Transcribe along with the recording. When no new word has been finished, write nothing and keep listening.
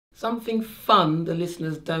Something fun the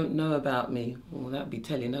listeners don't know about me. Well, that'd be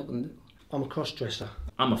telling, that wouldn't it? I'm a cross-dresser.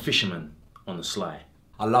 I'm a fisherman on the sly.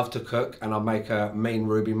 I love to cook and I make a mean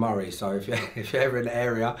Ruby Murray, so if you're ever in the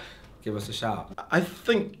area, give us a shout. I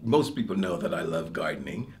think most people know that I love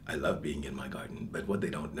gardening. I love being in my garden, but what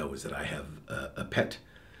they don't know is that I have a pet.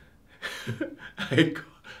 I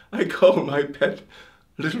call my pet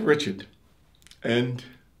Little Richard. And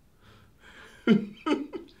the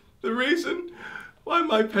reason why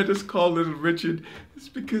my pet is called Little Richard is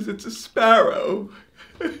because it's a sparrow.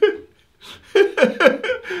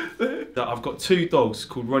 I've got 2 dogs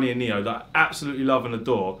called Ronnie and Neo that I absolutely love and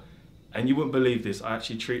adore, and you wouldn't believe this, I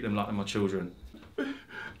actually treat them like they're my children.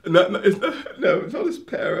 No, it's not a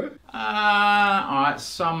sparrow. Alright,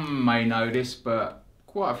 some may know this, but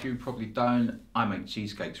quite a few probably don't. I make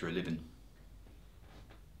cheesecakes for a living.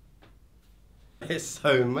 There's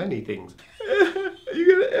so many things.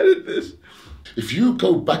 You're gonna edit this. If you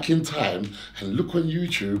go back in time and look on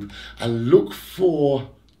YouTube and look for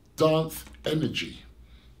Dance Energy,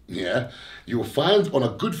 yeah, you'll find on a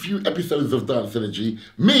good few episodes of Dance Energy,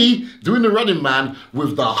 me doing the running man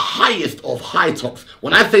with the highest of high tops.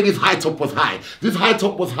 When I say this high top was high, this high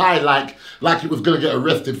top was high like it was gonna get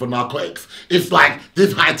arrested for narcotics. It's like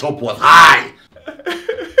this high top was high.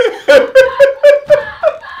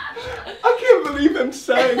 I can't believe I'm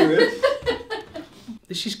saying this.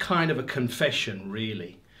 This is kind of a confession,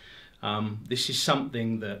 really. This is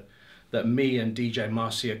something that me and DJ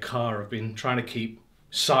Marcia Carr have been trying to keep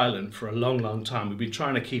silent for a long, long time. We've been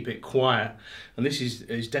trying to keep it quiet, and this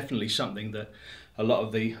is definitely something that a lot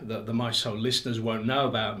of the Mi-Soul listeners won't know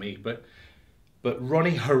about me. But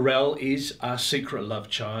Ronnie Harrell is our secret love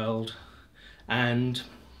child, and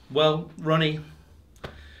well, Ronnie,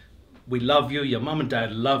 we love you. Your mum and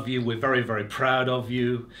dad love you. We're very, very proud of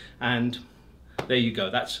you, and there you go.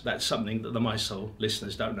 That's something that the Mi-Soul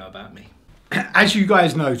listeners don't know about me. As you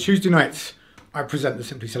guys know, Tuesday nights I present the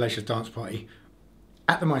Simply Salacious Dance Party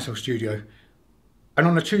at the Mi-Soul studio, and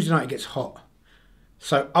on a Tuesday night it gets hot,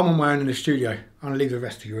 so I'm on my own in the studio. I'm gonna leave the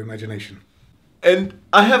rest to your imagination. And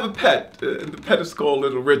I have a pet. The pet is called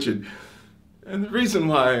Little Richard. And the reason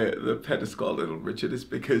why the pet is called Little Richard is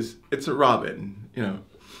because it's a robin, you know.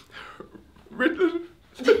 Little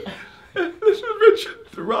Richard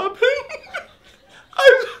the robin.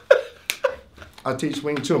 I teach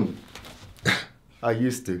Wing Chun. I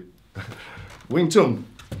used to. Wing Chun.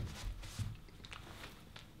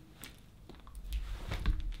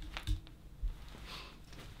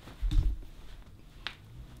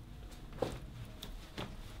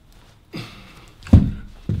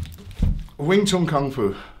 Wing Chun Kung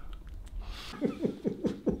Fu.